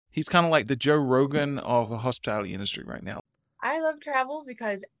He's kind of like the Joe Rogan of the hospitality industry right now. I love travel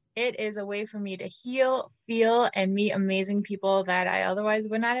because it is a way for me to heal, feel, and meet amazing people that I otherwise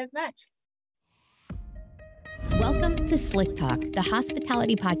would not have met. Welcome to Slick Talk, the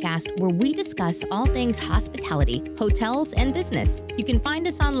hospitality podcast where we discuss all things hospitality, hotels, and business. You can find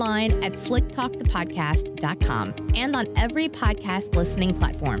us online at slicktalkthepodcast.com and on every podcast listening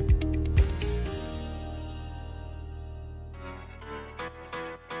platform.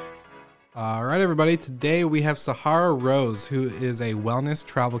 All right, everybody. Today we have Sahara Rose, who is a wellness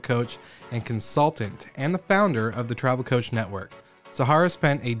travel coach and consultant and the founder of the Travel Coach Network. Sahara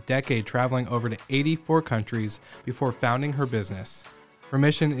spent a decade traveling over to 84 countries before founding her business. Her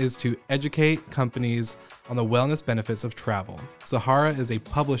mission is to educate companies on the wellness benefits of travel. Sahara is a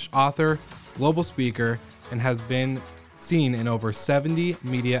published author, global speaker, and has been seen in over 70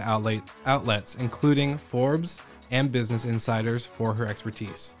 media outlets, including Forbes and Business Insiders, for her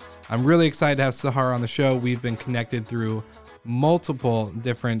expertise. I'm really excited to have Sahara on the show. We've been connected through multiple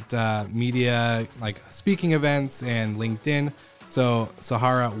different media, like speaking events and LinkedIn. So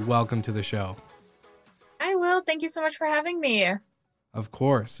Sahara, welcome to the show. I will. Thank you so much for having me. Of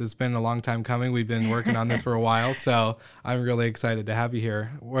course. It's been a long time coming. We've been working on this for a while, so I'm really excited to have you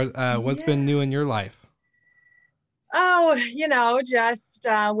here. What's been new in your life? Oh, just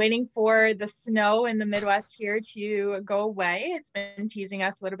waiting for the snow in the Midwest here to go away. It's been teasing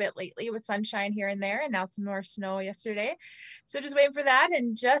us a little bit lately with sunshine here and there, and now some more snow yesterday. So just waiting for that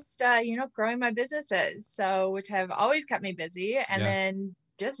and just, growing my businesses, which have always kept me busy. And then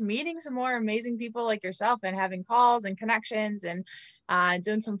just meeting some more amazing people like yourself and having calls and connections and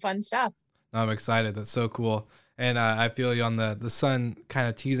doing some fun stuff. I'm excited. That's so cool. And I feel you on the sun kind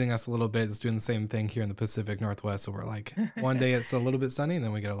of teasing us a little bit. It's doing the same thing here in the Pacific Northwest. So we're like, one day it's a little bit sunny and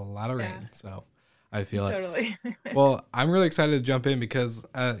then we get a lot of rain. So I feel totally. Well, I'm really excited to jump in because,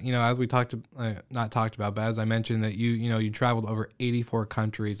 as we not talked about, but as I mentioned that you traveled over 84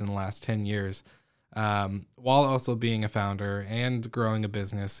 countries in the last 10 years, while also being a founder and growing a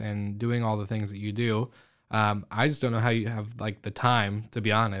business and doing all the things that you do. I just don't know how you have like the time, to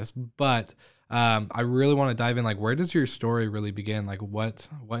be honest, but I really want to dive in. Like, where does your story really begin? Like, what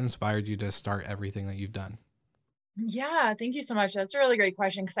inspired you to start everything that you've done? Yeah, thank you so much. That's a really great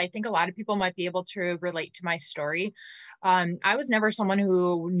question because I think a lot of people might be able to relate to my story. I was never someone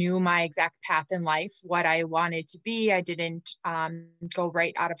who knew my exact path in life, what I wanted to be. I didn't go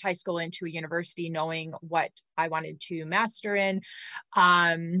right out of high school into a university knowing what I wanted to master in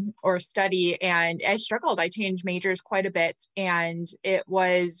or study. And I struggled. I changed majors quite a bit. And it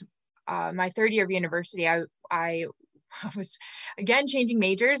was my third year of university. I was again changing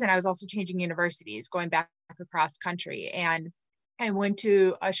majors, and I was also changing universities, going back across country. And I went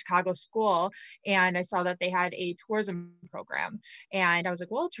to a Chicago school and I saw that they had a tourism program. And I was like,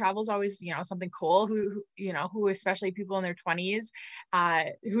 well, travel's always, something cool. Who especially people in their 20s,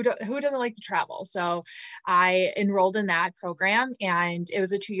 who doesn't like to travel? So I enrolled in that program, and it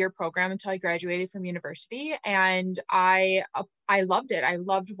was a 2-year program until I graduated from university. And I loved it. I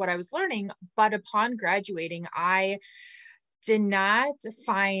loved what I was learning. But upon graduating, I did not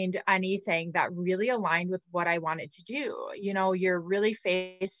find anything that really aligned with what I wanted to do. You're really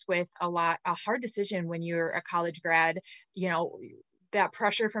faced with a hard decision when you're a college grad, that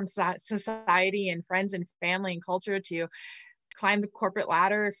pressure from society and friends and family and culture to climb the corporate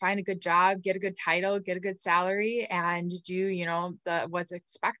ladder, find a good job, get a good title, get a good salary, and do, what's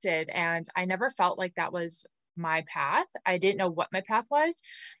expected. And I never felt like that was my path. I didn't know what my path was,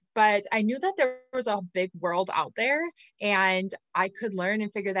 but I knew that there was a big world out there and I could learn and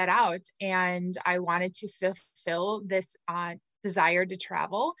figure that out. And I wanted to fulfill this desire to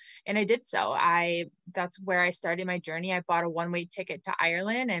travel. And I did so. That's where I started my journey. I bought a one-way ticket to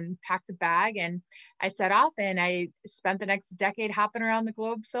Ireland and packed a bag, and I set off, and I spent the next decade hopping around the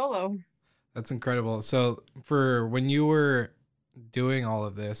globe solo. That's incredible. So for when you were doing all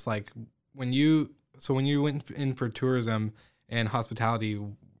of this, like when you went in for tourism and hospitality,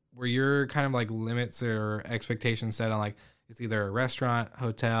 were your kind of like limits or expectations set on like it's either a restaurant,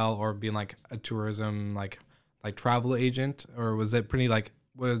 hotel, or being like a tourism like travel agent? Or was it pretty I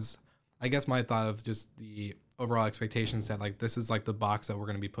guess my thought of just the overall expectations that like this is like the box that we're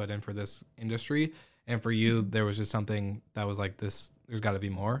going to be put in for this industry, and for you there was just something that was like this, there's got to be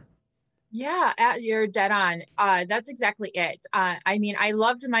more. Yeah, you're dead on. That's exactly it. I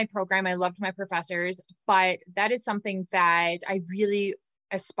loved my program. I loved my professors, but that is something that I really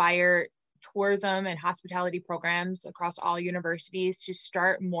aspire tourism and hospitality programs across all universities to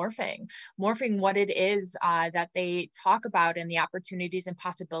start morphing what it is that they talk about and the opportunities and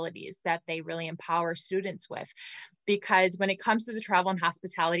possibilities that they really empower students with. Because when it comes to the travel and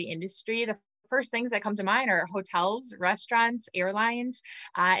hospitality industry, the first things that come to mind are hotels, restaurants, airlines,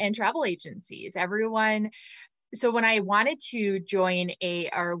 and travel agencies. So when I wanted to join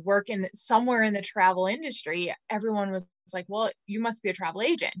or work in somewhere in the travel industry, everyone was like, well, you must be a travel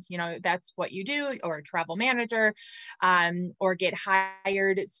agent. That's what you do, or a travel manager, or get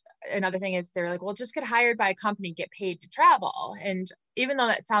hired. Another thing is they're like, well, just get hired by a company, get paid to travel. And even though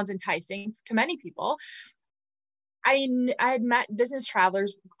that sounds enticing to many people, I had met business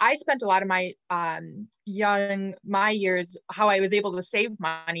travelers. I spent a lot of my years, how I was able to save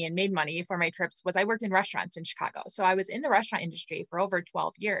money and made money for my trips was I worked in restaurants in Chicago. So I was in the restaurant industry for over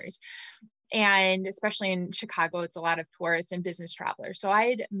 12 years. And especially in Chicago, it's a lot of tourists and business travelers. So I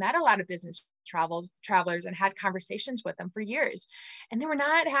had met a lot of business travelers and had conversations with them for years. And they were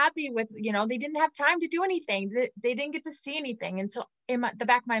not happy with, they didn't have time to do anything. They didn't get to see anything. And so in the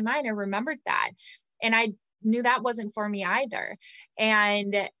back of my mind, I remembered that. And I knew that wasn't for me either.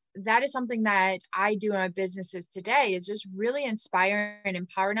 And that is something that I do in my businesses today, is just really inspire and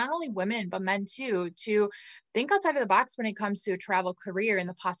empower not only women, but men too, to think outside of the box when it comes to a travel career and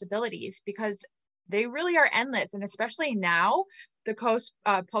the possibilities, because they really are endless. And especially now, the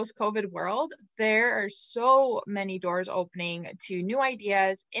post-COVID world, there are so many doors opening to new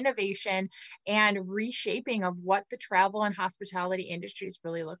ideas, innovation, and reshaping of what the travel and hospitality industries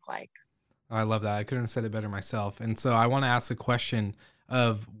really look like. I love that. I couldn't have said it better myself. And so I want to ask a question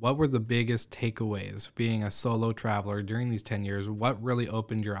of what were the biggest takeaways being a solo traveler during these 10 years? What really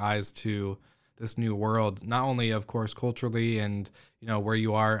opened your eyes to this new world, not only, of course, culturally and, where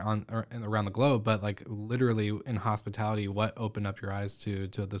you are around the globe, but like literally in hospitality, what opened up your eyes to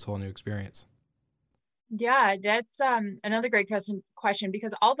this whole new experience? Yeah, that's another great question,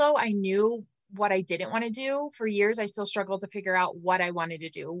 because although I knew what I didn't want to do for years, I still struggled to figure out what I wanted to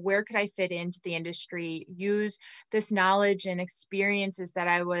do. Where could I fit into the industry, use this knowledge and experiences that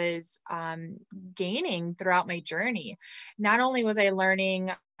I was gaining throughout my journey. Not only was I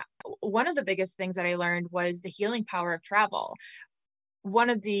learning, one of the biggest things that I learned was the healing power of travel. One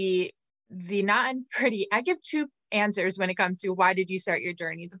of the not pretty, I give two answers when it comes to why did you start your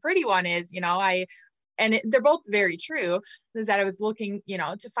journey. The pretty one is, they're both very true, is that I was looking,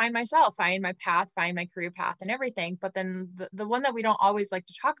 to find myself, find my path, find my career path and everything. But then the one that we don't always like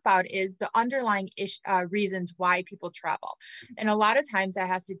to talk about is the underlying reasons why people travel. And a lot of times that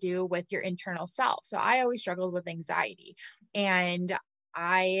has to do with your internal self. So I always struggled with anxiety, and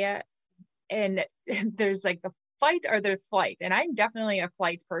there's like the fight or the flight. And I'm definitely a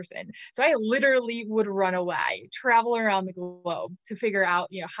flight person. So I literally would run away, travel around the globe to figure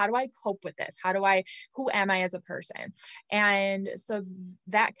out, how do I cope with this? Who am I as a person? And so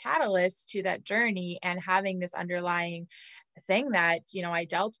that catalyst to that journey and having this underlying thing that, I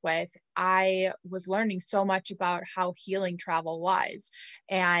dealt with, I was learning so much about how healing travel was,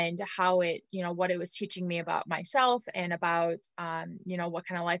 and how it, what it was teaching me about myself and about, what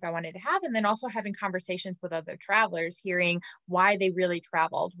kind of life I wanted to have. And then also having conversations with other travelers, hearing why they really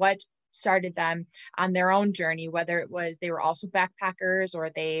traveled, what started them on their own journey, whether it was they were also backpackers, or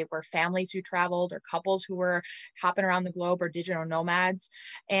they were families who traveled, or couples who were hopping around the globe, or digital nomads.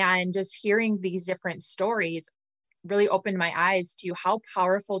 And just hearing these different stories really opened my eyes to how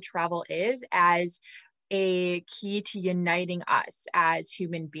powerful travel is as a key to uniting us as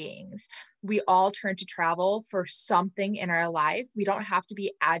human beings. We all turn to travel for something in our life. We don't have to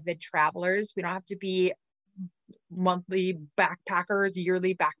be avid travelers. We don't have to be monthly backpackers,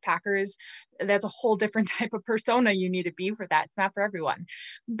 yearly backpackers. That's a whole different type of persona you need to be for that. It's not for everyone.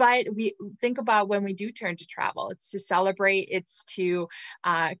 But we think about when we do turn to travel, it's to celebrate, it's to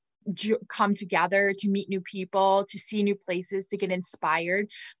come together, to meet new people, to see new places, to get inspired,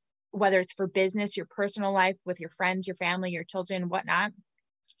 whether it's for business, your personal life, with your friends, your family, your children, whatnot.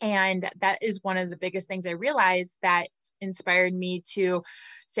 And that is one of the biggest things I realized that inspired me to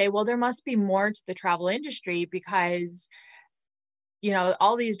say, well, there must be more to the travel industry, because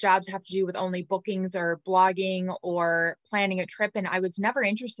all these jobs have to do with only bookings or blogging or planning a trip. And I was never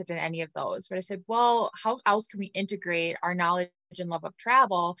interested in any of those. But I said, well, how else can we integrate our knowledge and love of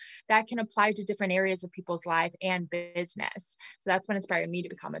travel that can apply to different areas of people's life and business? So that's what inspired me to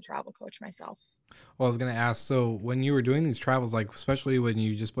become a travel coach myself. Well, I was going to ask, so when you were doing these travels, like especially when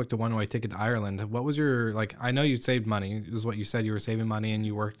you just booked a one-way ticket to Ireland, what was your, I know you saved money, is what you said, you were saving money and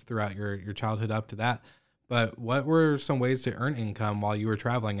you worked throughout your childhood up to that. But what were some ways to earn income while you were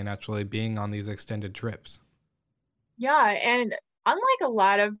traveling and actually being on these extended trips? Yeah. And unlike a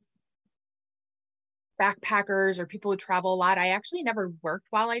lot of backpackers or people who travel a lot. I actually never worked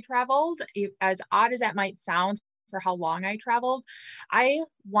while I traveled. As odd as that might sound for how long I traveled, I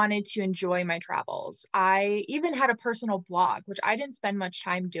wanted to enjoy my travels. I even had a personal blog, which I didn't spend much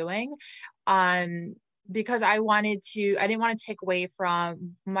time doing, because I didn't want to take away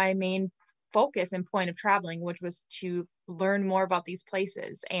from my main focus and point of traveling, which was to learn more about these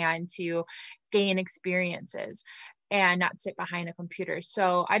places and to gain experiences and not sit behind a computer.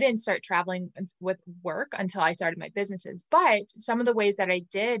 So I didn't start traveling with work until I started my businesses. But some of the ways that I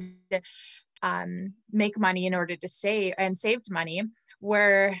did make money in order to saved money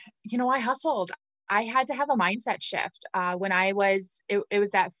were, I hustled. I had to have a mindset shift. When it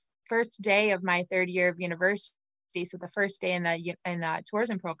was that first day of my third year of university. So the first day in the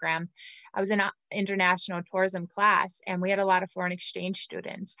tourism program, I was in an international tourism class, and we had a lot of foreign exchange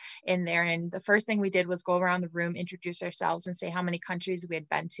students in there. And the first thing we did was go around the room, introduce ourselves, and say how many countries we had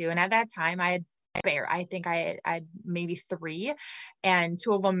been to. And at that time, I think I had maybe 3, and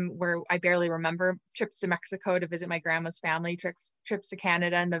 2 of them were, I barely remember: trips to Mexico to visit my grandma's family, trips to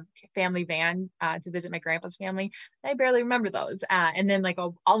Canada in the family van to visit my grandpa's family. I barely remember those. And then like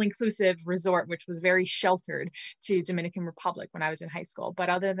a all-inclusive resort, which was very sheltered, to Dominican Republic when I was in high school. But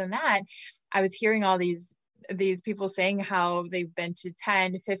other than that, I was hearing all these people saying how they've been to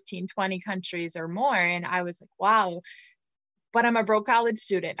 10, 15, 20 countries or more. And I was like, wow. But I'm a broke college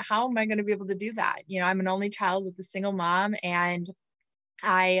student. How am I going to be able to do that? I'm an only child with a single mom, and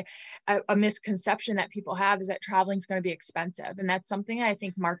a misconception that people have is that traveling is going to be expensive. And that's something I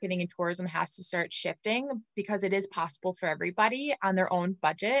think marketing and tourism has to start shifting, because it is possible for everybody on their own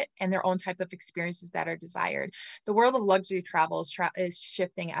budget and their own type of experiences that are desired. The world of luxury travel is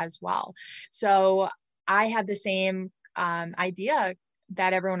shifting as well. So I had the same idea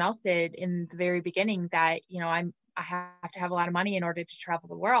that everyone else did in the very beginning, that, I have to have a lot of money in order to travel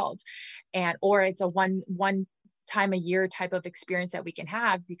the world, or it's a one time a year type of experience that we can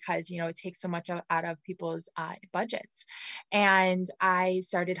have, because it takes so much out of people's budgets. And I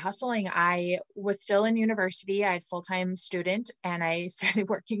started hustling. I was still in university. I had full-time student, and I started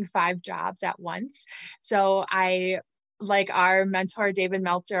working 5 jobs at once. So like our mentor David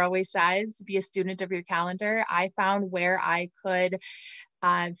Meltzer always says, be a student of your calendar. I found where I could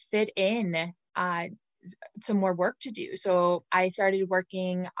fit in some more work to do. So I started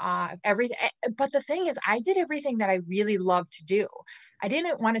working everything. But the thing is, I did everything that I really loved to do. I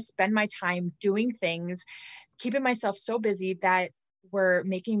didn't want to spend my time doing things, keeping myself so busy that were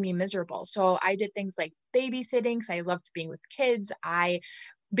making me miserable. So I did things like babysitting, because I loved being with kids.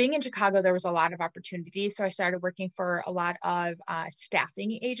 Being in Chicago, there was a lot of opportunities. So I started working for a lot of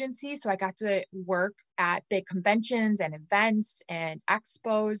staffing agencies. So I got to work at big conventions and events and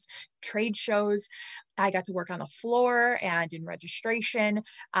expos, trade shows. I got to work on the floor and in registration.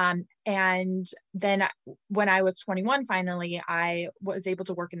 And then when I was 21, finally, I was able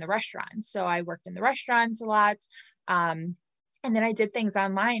to work in the restaurants. So I worked in the restaurants a lot. And then I did things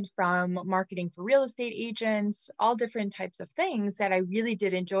online, from marketing for real estate agents, all different types of things that I really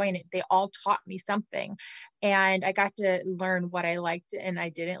did enjoy. And they all taught me something. And I got to learn what I liked and I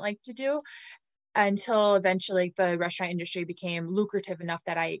didn't like to do, until eventually the restaurant industry became lucrative enough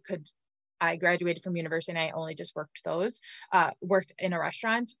that I graduated from university and I only just worked in a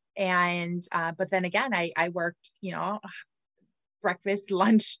restaurant. And, but then again, I worked, breakfast,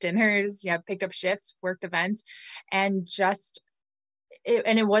 lunch, dinners, picked up shifts, worked events, and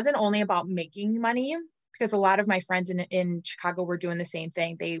it wasn't only about making money, because a lot of my friends in Chicago were doing the same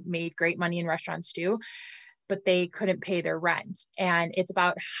thing. They made great money in restaurants too, but they couldn't pay their rent. And it's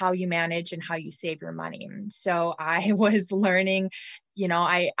about how you manage and how you save your money. So I was learning,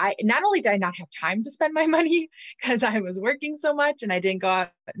 I not only did I not have time to spend my money because I was working so much and I didn't go out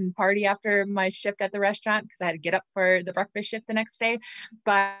and party after my shift at the restaurant because I had to get up for the breakfast shift the next day,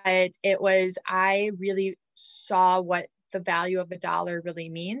 but I really saw what the value of $1 really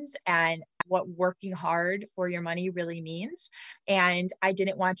means and what working hard for your money really means. And I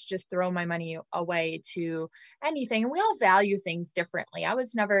didn't want to just throw my money away to anything. And we all value things differently. I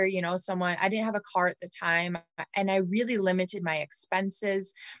was never, I didn't have a car at the time, and I really limited my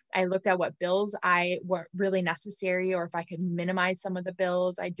expenses. I looked at what bills were really necessary, or if I could minimize some of the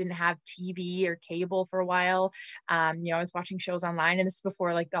bills. I didn't have TV or cable for a while. I was watching shows online, and this is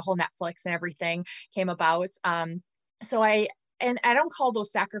before like the whole Netflix and everything came about. So I and I don't call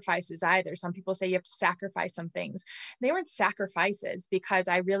those sacrifices either. Some people say you have to sacrifice some things. They weren't sacrifices, because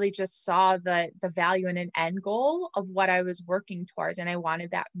I really just saw the value in an end goal of what I was working towards. And I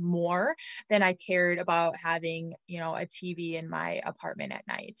wanted that more than I cared about having, a TV in my apartment at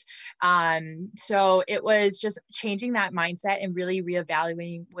night. So it was just changing that mindset and really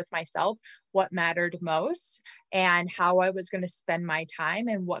reevaluating with myself what mattered most and how I was going to spend my time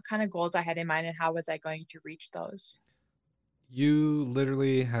and what kind of goals I had in mind and how was I going to reach those. You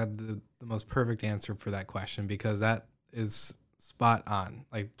literally had the most perfect answer for that question, because that is spot on,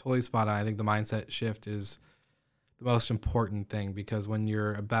 like totally spot on. I think the mindset shift is the most important thing, because when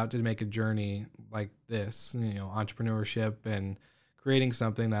you're about to make a journey like this, entrepreneurship and creating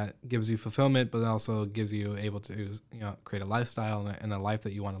something that gives you fulfillment, but also gives you able to, create a lifestyle and a life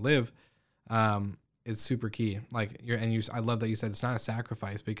that you want to live, is super key. I love that you said it's not a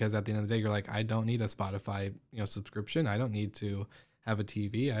sacrifice, because at the end of the day, you're like, I don't need a Spotify, subscription. I don't need to have a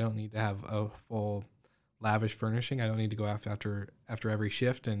TV. I don't need to have a full lavish furnishing. I don't need to go after every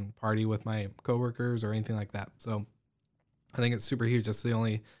shift and party with my coworkers or anything like that. So I think it's super huge. That's the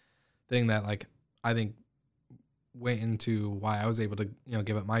only thing that I think went into why I was able to,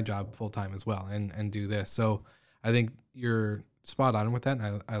 give up my job full time as well and do this. So I think you're spot on with that.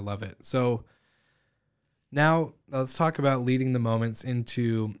 And I love it. So now let's talk about leading the moments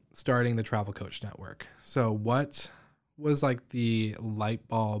into starting the Travel Coach Network. So what was the light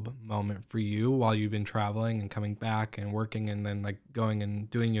bulb moment for you while you've been traveling and coming back and working and then going and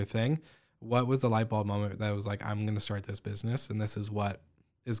doing your thing? What was the light bulb moment that was I'm going to start this business and this is what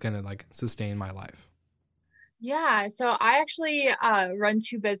is going to sustain my life? Yeah, so I actually run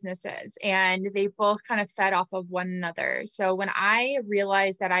two businesses, and they both kind of fed off of one another. So when I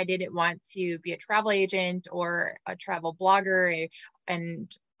realized that I didn't want to be a travel agent or a travel blogger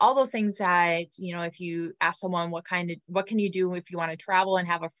and all those things that, if you ask someone what can you do if you want to travel and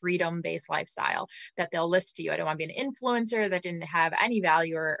have a freedom-based lifestyle, that they'll list to you. I don't want to be an influencer. That didn't have any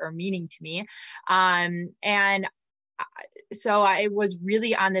value or meaning to me. And so I was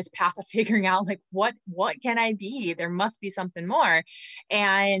really on this path of figuring out what can I be? There must be something more.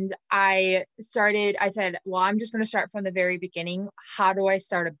 And I said, well, I'm just going to start from the very beginning. How do I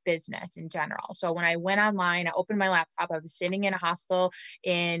start a business in general? So when I went online, I opened my laptop. I was sitting in a hostel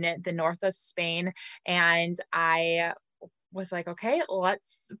in the north of Spain, and I was like, okay,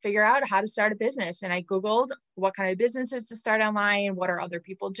 let's figure out how to start a business. And I Googled what kind of businesses to start online. What are other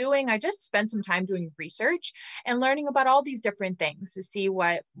people doing? I just spent some time doing research and learning about all these different things to see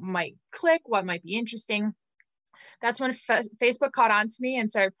what might click, what might be interesting. That's when Facebook caught on to me and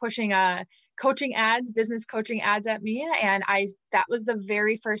started pushing business coaching ads at me. And that was the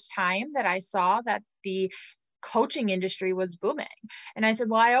very first time that I saw that the coaching industry was booming. And I said,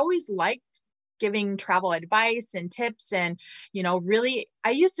 well, I always liked giving travel advice and tips. And, really,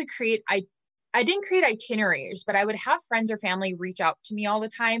 I used to I didn't create itineraries, but I would have friends or family reach out to me all the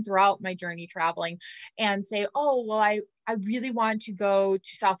time throughout my journey traveling and say, oh, well, I really want to go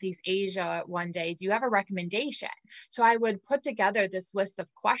to Southeast Asia one day. Do you have a recommendation? So I would put together this list of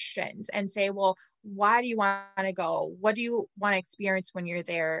questions and say, well, why do you want to go? What do you want to experience when you're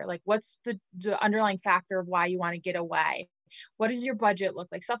there? What's the underlying factor of why you want to get away? What does your budget look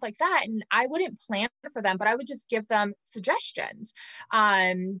like? Stuff like that. And I wouldn't plan for them, but I would just give them suggestions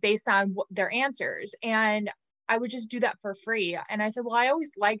based on their answers. And I would just do that for free. And I said, well, I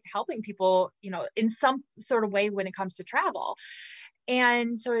always liked helping people, in some sort of way when it comes to travel.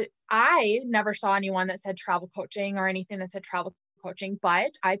 And so I never saw anyone that said travel coaching or anything that said travel coaching,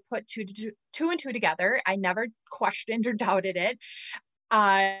 but I put two and two together. I never questioned or doubted it.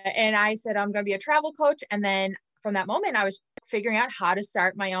 And I said, I'm going to be a travel coach. And then from that moment, I was figuring out how to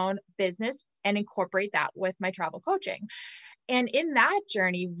start my own business and incorporate that with my travel coaching. And in that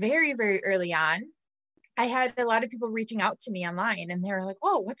journey, very, very early on, I had a lot of people reaching out to me online, and they were like,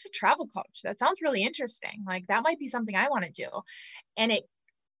 "Oh, what's a travel coach? That sounds really interesting. That might be something I want to do." And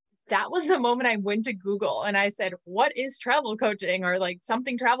that was the moment I went to Google and I said, what is travel coaching, or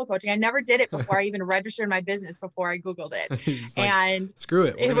something travel coaching? I never did it before I even registered my business before I Googled it. And screw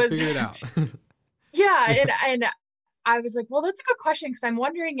it. We're going to figure it out. Yeah. And I was like, well, that's a good question, because I'm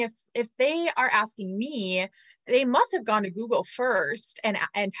wondering if they are asking me, they must have gone to Google first and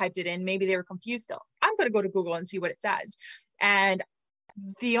typed it in. Maybe they were confused still. I'm going to go to Google and see what it says. And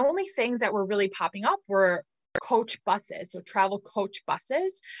the only things that were really popping up were coach buses, so travel coach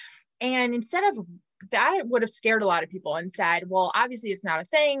buses. And instead of that, would have scared a lot of people and said, well, obviously it's not a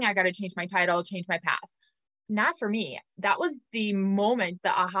thing. I got to change my title, change my path. Not for me. That was the moment, the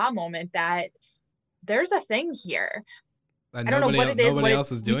aha moment, that there's a thing here. I don't know what it is. Nobody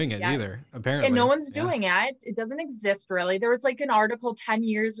else is doing it either, apparently. And no one's doing it. It doesn't exist really. There was like an article 10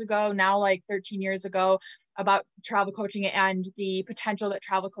 years ago, now like 13 years ago, about travel coaching and the potential that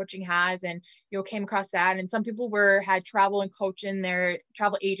travel coaching has. And, came across that. And some people had travel and coach in their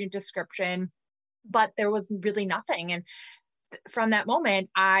travel agent description, but there was really nothing. And from that moment,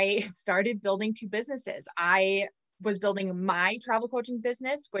 I started building two businesses. I was building my travel coaching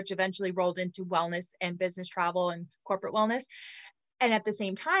business, which eventually rolled into wellness and business travel and corporate wellness. And at the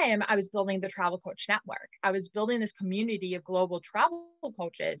same time, I was building the Travel Coach Network. I was building this community of global travel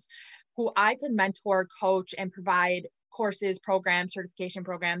coaches who I could mentor, coach, and provide courses, programs, certification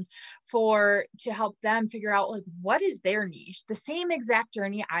programs to help them figure out like, what is their niche, the same exact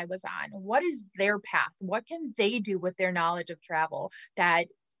journey I was on. What is their path? What can they do with their knowledge of travel that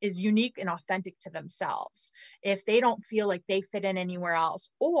is unique and authentic to themselves if they don't feel like they fit in anywhere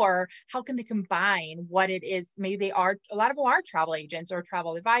else? Or how can they combine what it is? Maybe a lot of them are travel agents or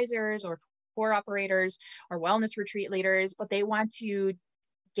travel advisors or tour operators or wellness retreat leaders, but they want to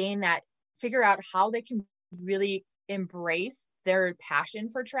figure out how they can really embrace their passion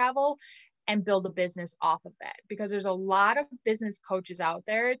for travel and build a business off of it. Because there's a lot of business coaches out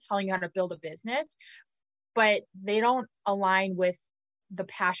there telling you how to build a business, but they don't align with the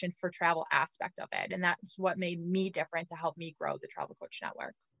passion for travel aspect of it. And that's what made me different to help me grow the Travel Coach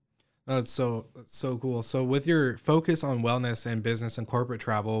Network. That's so cool. So with your focus on wellness and business and corporate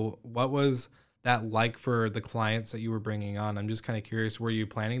travel, what was that like for the clients that you were bringing on? I'm just kind of curious, were you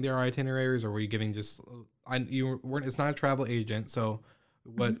planning their itineraries or were you giving it's not a travel agent. So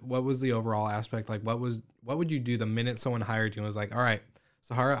what was the overall aspect? Like what would you do the minute someone hired you and was like, all right,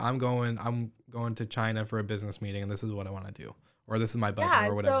 Sahara, I'm going to China for a business meeting and this is what I want to do, or this is my budget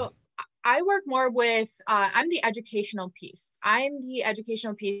or whatever? So I work more with, I'm the educational piece. I'm the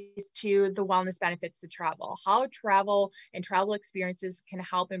educational piece to the wellness benefits to travel, how travel and travel experiences can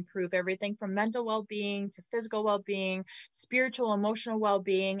help improve everything from mental well-being to physical well-being, spiritual, emotional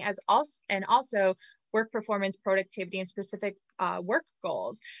well-being, and also work performance, productivity, and specific work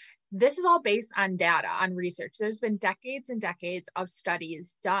goals. This is all based on data, on research. There's been decades and decades of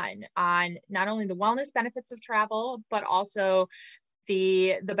studies done on not only the wellness benefits of travel, but also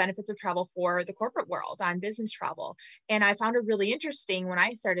the benefits of travel for the corporate world on business travel. And I found it really interesting when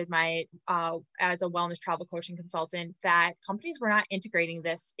I started my as a wellness travel coaching consultant that companies were not integrating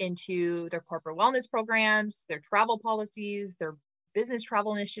this into their corporate wellness programs, their travel policies, their business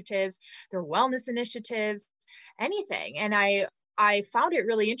travel initiatives, their wellness initiatives, anything. And I found it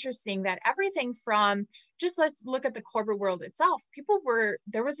really interesting that everything from just, let's look at the corporate world itself.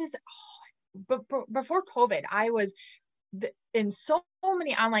 There was this, before COVID, I was in so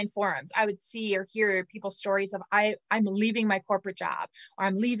many online forums, I would see or hear people's stories of I'm leaving my corporate job, or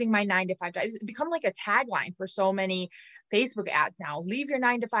I'm leaving my 9-to-5 job. It's become like a tagline for so many Facebook ads now. Leave your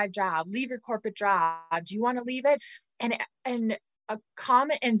 9-to-5 job, leave your corporate job. Do you want to leave it? And a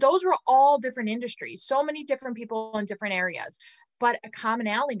common, and those were all different industries, so many different people in different areas. But a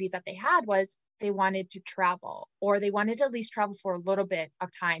commonality that they had was they wanted to travel, or they wanted to at least travel for a little bit of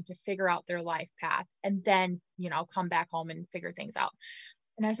time to figure out their life path and then, come back home and figure things out.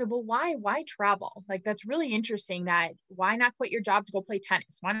 And I said, well, why travel? Like, that's really interesting. Why not quit your job to go play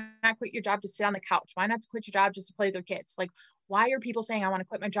tennis? Why not quit your job to sit on the couch? Why not to quit your job just to play with their kids? Like, why are people saying I want to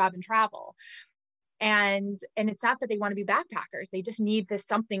quit my job and travel? And it's not that they want to be backpackers. They just need this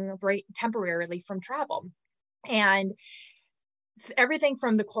something right temporarily from travel. And everything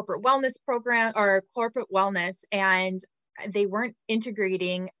from the corporate wellness program or corporate wellness, and they weren't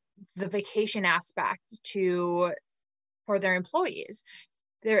integrating the vacation aspect for their employees.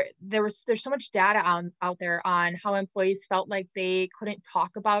 There's so much data out there on how employees felt like they couldn't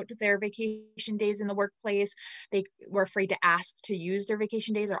talk about their vacation days in the workplace. They were afraid to ask to use their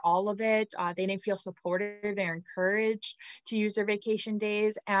vacation days or all of it. They didn't feel supported or encouraged to use their vacation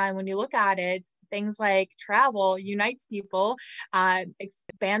days. And when you look at it, things like travel unites people,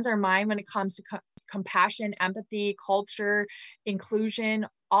 expands our mind when it comes to compassion, empathy, culture, inclusion,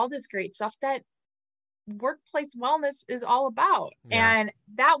 all this great stuff that workplace wellness is all about. Yeah. And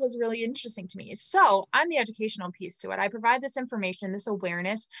that was really interesting to me. So I'm the educational piece to it. I provide this information, this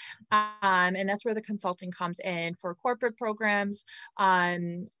awareness, and that's where the consulting comes in for corporate programs,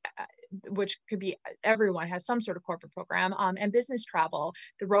 which could be everyone has some sort of corporate program, and business travel.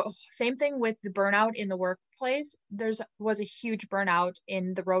 Same thing with the burnout in the workplace. Was a huge burnout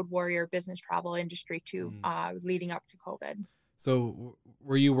in the road warrior business travel industry too, leading up to COVID. So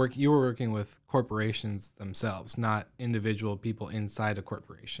you were working with corporations themselves, not individual people inside a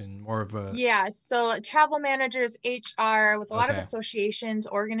corporation, more of a. Yeah, so travel managers, HR, with a lot of Okay. associations,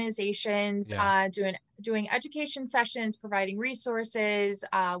 organizations, Yeah. doing education sessions, providing resources,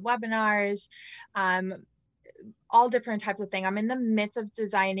 webinars, um, all different types of things. I'm in the midst of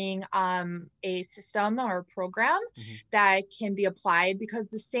designing a system or a program Mhm. that can be applied, because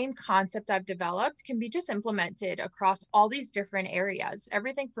the same concept I've developed can be just implemented across all these different areas.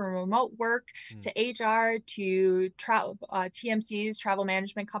 Everything from remote work to HR to travel TMCs, travel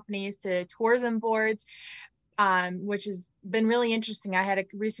management companies, to tourism boards, which has been really interesting. I had a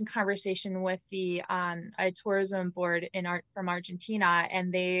recent conversation with the a tourism board from Argentina,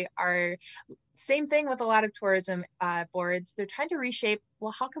 and they are same thing with a lot of tourism boards. They're trying to reshape,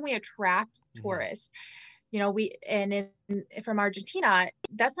 well, how can we attract tourists? From Argentina,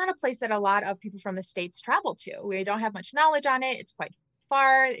 that's not a place that a lot of people from the States travel to. We don't have much knowledge on it. It's quite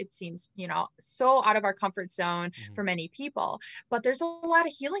far. It seems, so out of our comfort zone for many people, but there's a lot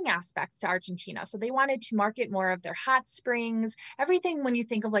of healing aspects to Argentina. So they wanted to market more of their hot springs, everything. When you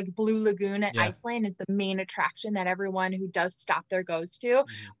think of like Blue Lagoon at Iceland is the main attraction that everyone who does stop there goes to.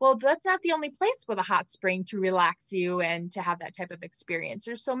 Well, that's not the only place with a hot spring to relax you and to have that type of experience.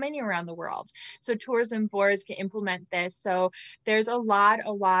 There's so many around the world. So tourism boards can implement this. So there's a lot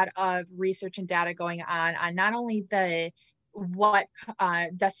of research and data going on not only what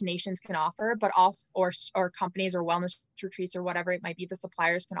destinations can offer, but also, or companies or wellness retreats or whatever it might be, the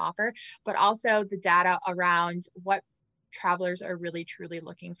suppliers can offer, but also the data around what travelers are really truly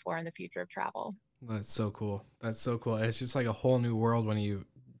looking for in the future of travel. That's so cool. It's just like a whole new world when you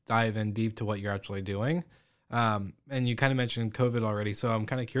dive in deep to what you're actually doing. And you kind of mentioned COVID already, so I'm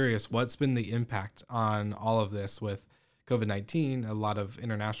kind of curious, what's been the impact on all of this with COVID-19, a lot of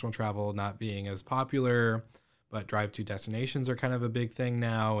international travel not being as popular, but drive-to destinations are kind of a big thing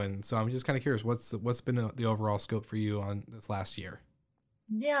now. And so I'm just kind of curious, what's been the overall scope for you on this last year?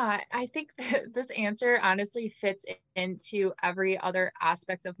 Yeah, I think that this answer honestly fits into every other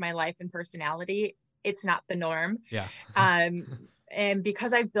aspect of my life and personality. It's not the norm. Yeah. And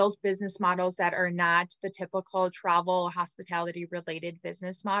because I've built business models that are not the typical travel, hospitality related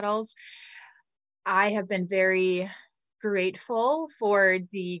business models, I have been very grateful for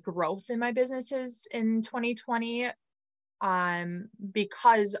the growth in my businesses in 2020,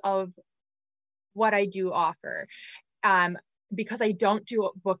 because of what I do offer. Because I don't do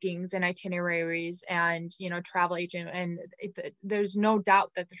bookings and itineraries and, travel agent. And there's no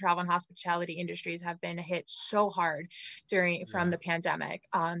doubt that the travel and hospitality industries have been hit so hard from the pandemic.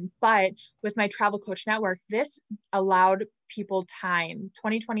 But with my travel coach network, this allowed people time.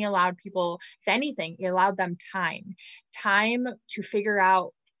 2020 allowed people, if anything, it allowed them time to figure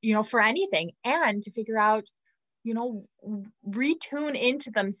out, for anything, and to figure out, retune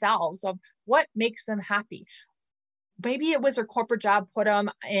into themselves of what makes them happy. Maybe it was their corporate job put them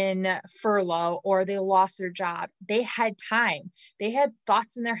in furlough, or they lost their job. They had time. They had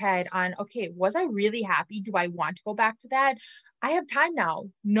thoughts in their head on, okay, was I really happy? Do I want to go back to that? I have time now.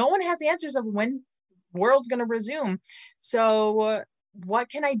 No one has answers of when world's going to resume. So what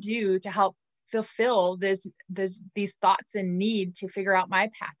can I do to help fulfill these thoughts and need to figure out my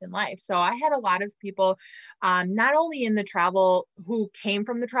path in life? So I had a lot of people, not only in the travel, who came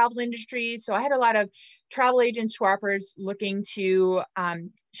from the travel industry. So I had a lot of travel agents, swappers looking to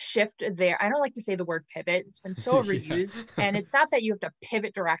shift I don't like to say the word pivot. It's been so overused. And it's not that you have to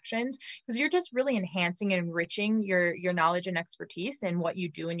pivot directions, because you're just really enhancing and enriching your knowledge and expertise in what you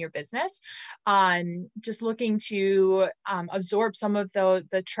do in your business. Just looking to absorb some of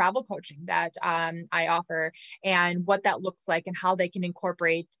the travel coaching that I offer, and what that looks like, and how they can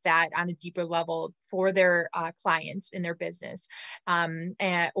incorporate that on a deeper level for their clients in their business,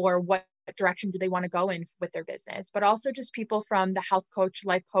 or what direction do they want to go in with their business. But also just people from the health coach,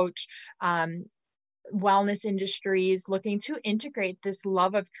 life coach, wellness industries, looking to integrate this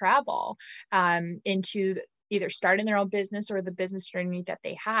love of travel into either starting their own business or the business journey that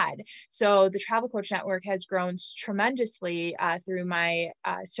they had. So the Travel Coach Network has grown tremendously through my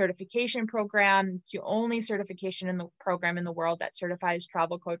certification program. It's the only certification in the program in the world that certifies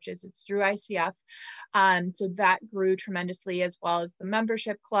travel coaches. It's through ICF. So that grew tremendously, as well as the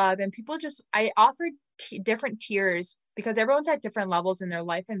membership club. And people I offered different tiers, because everyone's at different levels in their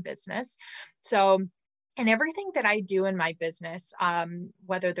life and business. So And everything that I do in my business,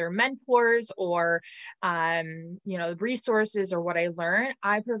 whether they're mentors or, resources or what I learn,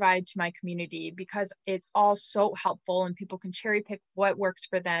 I provide to my community because it's all so helpful and people can cherry pick what works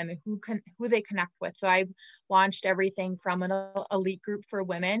for them and who they connect with. So I launched everything from an elite group for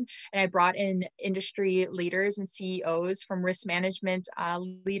women, and I brought in industry leaders and CEOs from risk management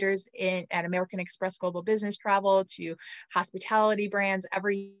leaders at American Express Global Business Travel to hospitality brands,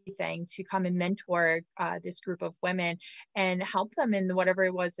 everything, to come and mentor this group of women and help them in whatever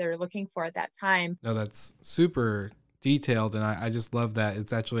it was they're looking for at that time. No, that's super detailed, and I just love that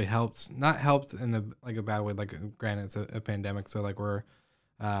it's actually not helped in the like a bad way. Like, granted, it's a pandemic, so like we're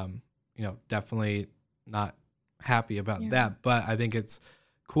definitely not happy about that, but I think it's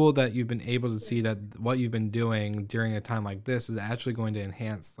cool that you've been able to see that what you've been doing during a time like this is actually going to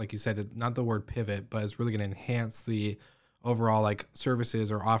enhance, like you said, not the word pivot, but it's really going to enhance the overall like services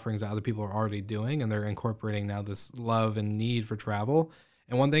or offerings that other people are already doing, and they're incorporating now this love and need for travel.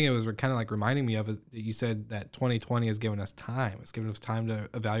 And one thing it was kind of like reminding me of is that you said that 2020 has given us time. It's given us time to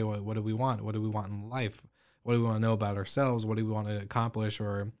evaluate, what do we want? What do we want in life? What do we want to know about ourselves? What do we want to accomplish?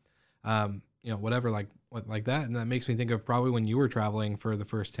 Or, whatever like that. And that makes me think of probably when you were traveling for the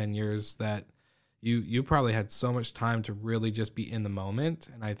first 10 years that you probably had so much time to really just be in the moment.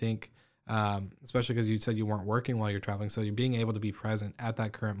 And I think, especially because you said you weren't working while you're traveling, so you're being able to be present at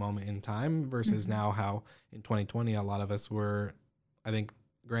that current moment in time versus now how in 2020 a lot of us were, I think,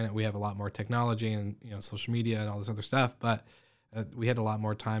 granted we have a lot more technology and social media and all this other stuff, but we had a lot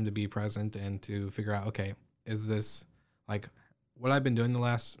more time to be present and to figure out, okay, is this like what I've been doing the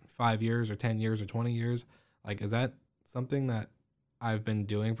last 5 years or 10 years or 20 years, like is that something that I've been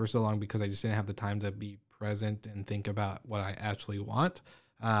doing for so long because I just didn't have the time to be present and think about what I actually want.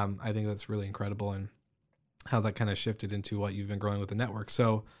 I think that's really incredible, and how that kind of shifted into what you've been growing with the network.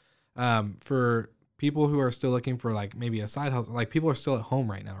 So for people who are still looking for like maybe a side hustle, like people are still at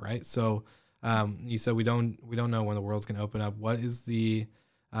home right now, right? So you said we don't know when the world's going to open up. What is the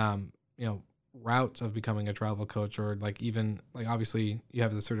route of becoming a travel coach, or like even like obviously you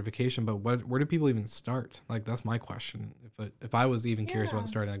have the certification, but where do people even start? Like that's my question. If I was even curious about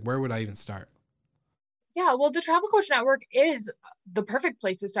starting, like where would I even start? Yeah, well, the Travel Coach Network is the perfect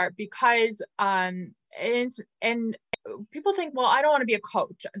place to start because and people think, well, I don't want to be a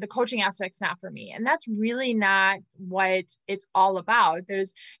coach. The coaching aspect's not for me. And that's really not what it's all about.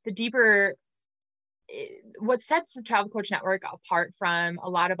 There's the deeper, what sets the Travel Coach Network apart from a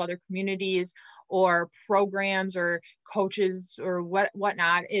lot of other communities or programs or coaches or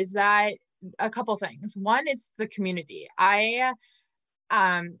whatnot is that a couple things. One, it's the community.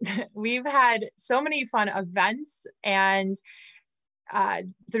 We've had so many fun events and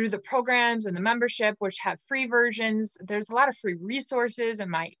through the programs and the membership, which have free versions. There's a lot of free resources,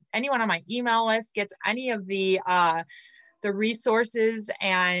 and anyone on my email list gets any of the resources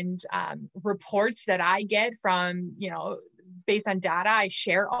and reports that I get from, based on data. I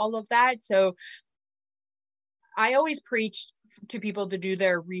share all of that. So I always preach to people to do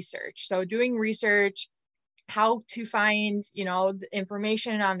their research. So doing research, how to find, the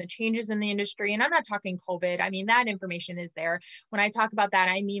information on the changes in the industry. And I'm not talking COVID. I mean, that information is there. When I talk about that,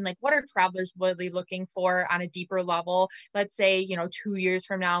 I mean, like, what are travelers really looking for on a deeper level? Let's say, 2 years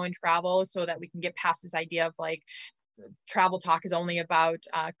from now in travel, so that we can get past this idea of like, travel talk is only about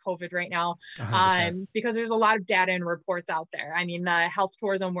COVID right now, because there's a lot of data and reports out there. I mean, the Health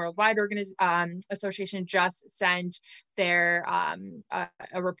Tourism Worldwide Association just sent their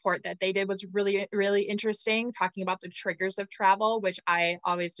a report that they did, was really, really interesting, talking about the triggers of travel, which I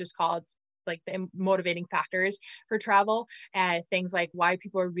always just called like the motivating factors for travel, and things like why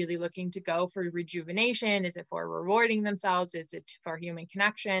people are really looking to go for rejuvenation. Is it for rewarding themselves? Is it for human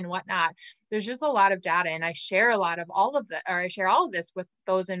connection, whatnot? There's just a lot of data, and I share all of this with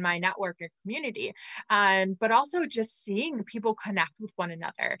those in my network or community. But also just seeing people connect with one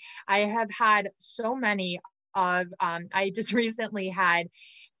another. I have had so many I just recently had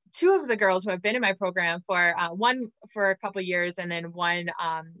 2 of the girls who have been in my program for one for a couple of years, and then one,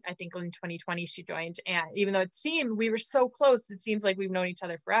 I think in 2020 she joined. And even though it seemed we were so close, it seems like we've known each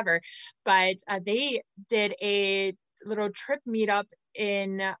other forever. But they did a little trip meetup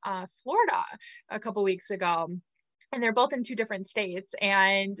in Florida a couple weeks ago. And they're both in 2 different states,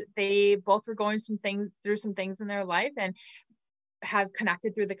 and they both were going through some things in their life, and have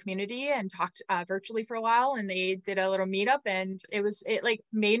connected through the community and talked virtually for a while. And they did a little meetup, and it like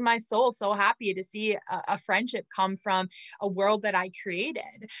made my soul so happy to see a friendship come from a world that I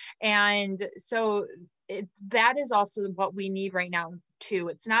created. And so that is also what we need right now too.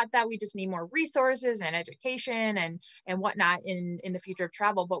 It's not that we just need more resources and education and whatnot in the future of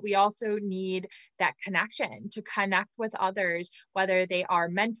travel, but we also need that connection to connect with others, whether they are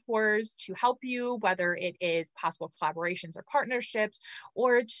mentors to help you, whether it is possible collaborations or partnerships,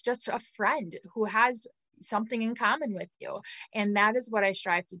 or it's just a friend who has something in common with you. And that is what I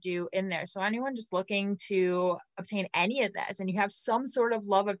strive to do in there. So anyone just looking to obtain any of this, and you have some sort of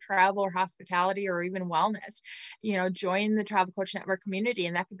love of travel or hospitality or even wellness, join the Travel Coach Network community.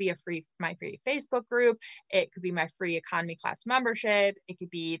 And that could be my free Facebook group. It could be my free economy class membership. It could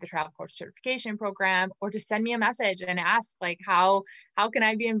be the Travel Coach certification program, or just send me a message and ask how can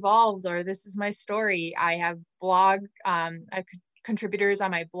I be involved? Or this is my story. I have blog, contributors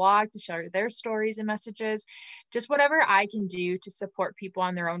on my blog to share their stories and messages, just whatever I can do to support people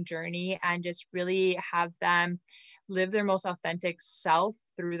on their own journey and just really have them live their most authentic self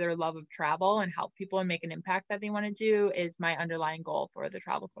through their love of travel and help people and make an impact that they want to do is my underlying goal for the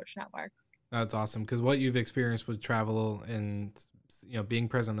Travel Coach Network. That's awesome, because what you've experienced with travel and being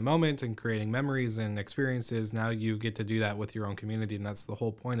present in the moment and creating memories and experiences, now you get to do that with your own community, and that's the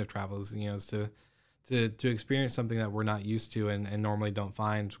whole point of travel is to experience something that we're not used to and normally don't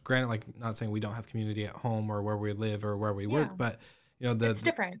find. Granted, like, not saying we don't have community at home or where we live or where we work, but it's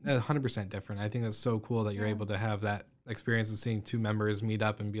different. 100% different. I think that's so cool that you're able to have that experience of seeing two members meet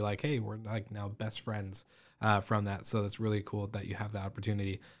up and be like, hey, we're like now best friends from that. So that's really cool that you have that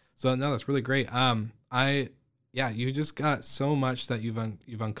opportunity. So no, that's really great. You just got so much that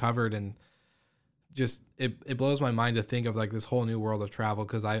you've uncovered, and just it blows my mind to think of like this whole new world of travel,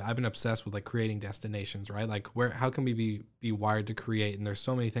 because I've been obsessed with like creating destinations, right? Like how can we be wired to create? And there's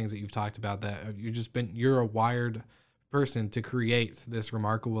so many things that you've talked about that you're a wired person to create this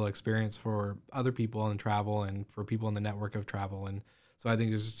remarkable experience for other people in travel and for people in the network of travel. And so I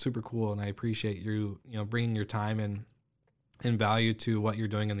think it's super cool, and I appreciate you bringing your time and value to what you're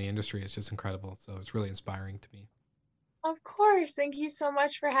doing in the industry. It's just incredible. So it's really inspiring to me. Of course. Thank you so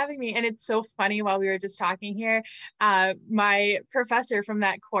much for having me. And it's so funny, while we were just talking here, my professor from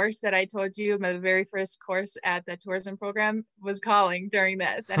that course that I told you, my very first course at the tourism program, was calling during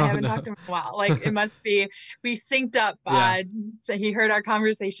this. And I haven't talked to him in a while. Like, it must be, we synced up. So he heard our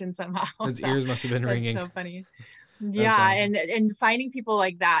conversation somehow. His ears must have been ringing. So funny. Yeah. Awesome. And finding people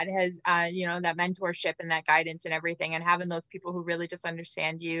like that has, that mentorship and that guidance and everything, and having those people who really just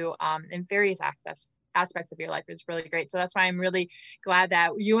understand you in various aspects of your life is really great. So that's why I'm really glad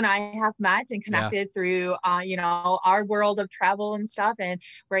that you and I have met and connected through, our world of travel and stuff. And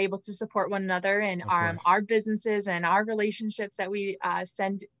we're able to support one another and our businesses and our relationships that we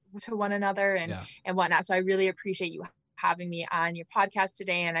send to one another and whatnot. So I really appreciate you having me on your podcast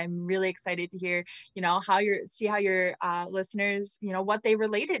today. And I'm really excited to hear, how your listeners, what they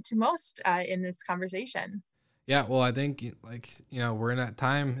related to most in this conversation. Yeah, well, I think we're in that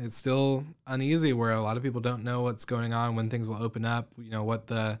time. It's still uneasy where a lot of people don't know what's going on, when things will open up, what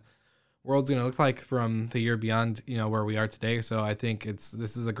the world's going to look like from the year beyond, where we are today. So I think this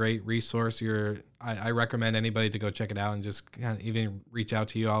is a great resource. I recommend anybody to go check it out and just kind of even reach out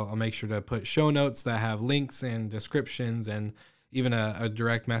to you. I'll make sure to put show notes that have links and descriptions and even a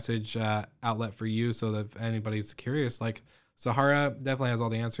direct message outlet for you, so that if anybody's curious, like, Sahara definitely has all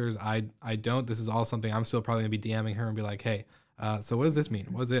the answers. I don't. This is all something I'm still probably going to be DMing her and be like, hey, so what does this mean?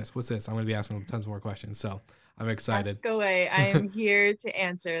 What's this? What's this? I'm going to be asking tons more questions. So I'm excited. Ask away. I am here to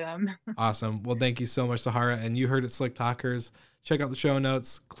answer them. Awesome. Well, thank you so much, Sahara. And you heard it, Slick Talkers. Check out the show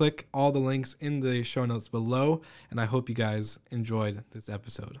notes. Click all the links in the show notes below. And I hope you guys enjoyed this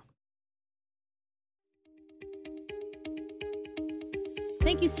episode.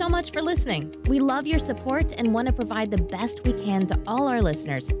 Thank you so much for listening. We love your support and want to provide the best we can to all our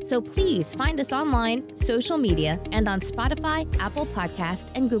listeners. So please find us online, social media, and on Spotify, Apple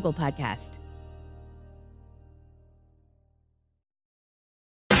Podcast, and Google Podcast.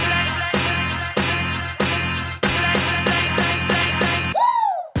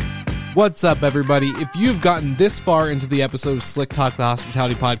 What's up, everybody? If you've gotten this far into the episode of Slick Talk, the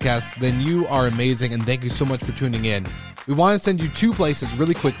Hospitality Podcast, then you are amazing, and thank you so much for tuning in. We want to send you two places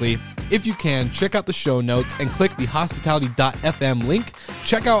really quickly. If you can, check out the show notes and click the hospitality.fm link.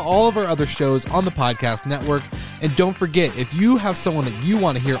 Check out all of our other shows on the podcast network. And don't forget, if you have someone that you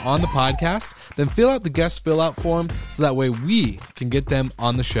want to hear on the podcast, then fill out the guest fill out form so that way we can get them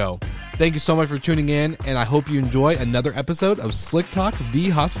on the show. Thank you so much for tuning in, and I hope you enjoy another episode of Slick Talk, the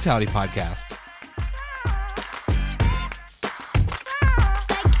Hospitality Podcast.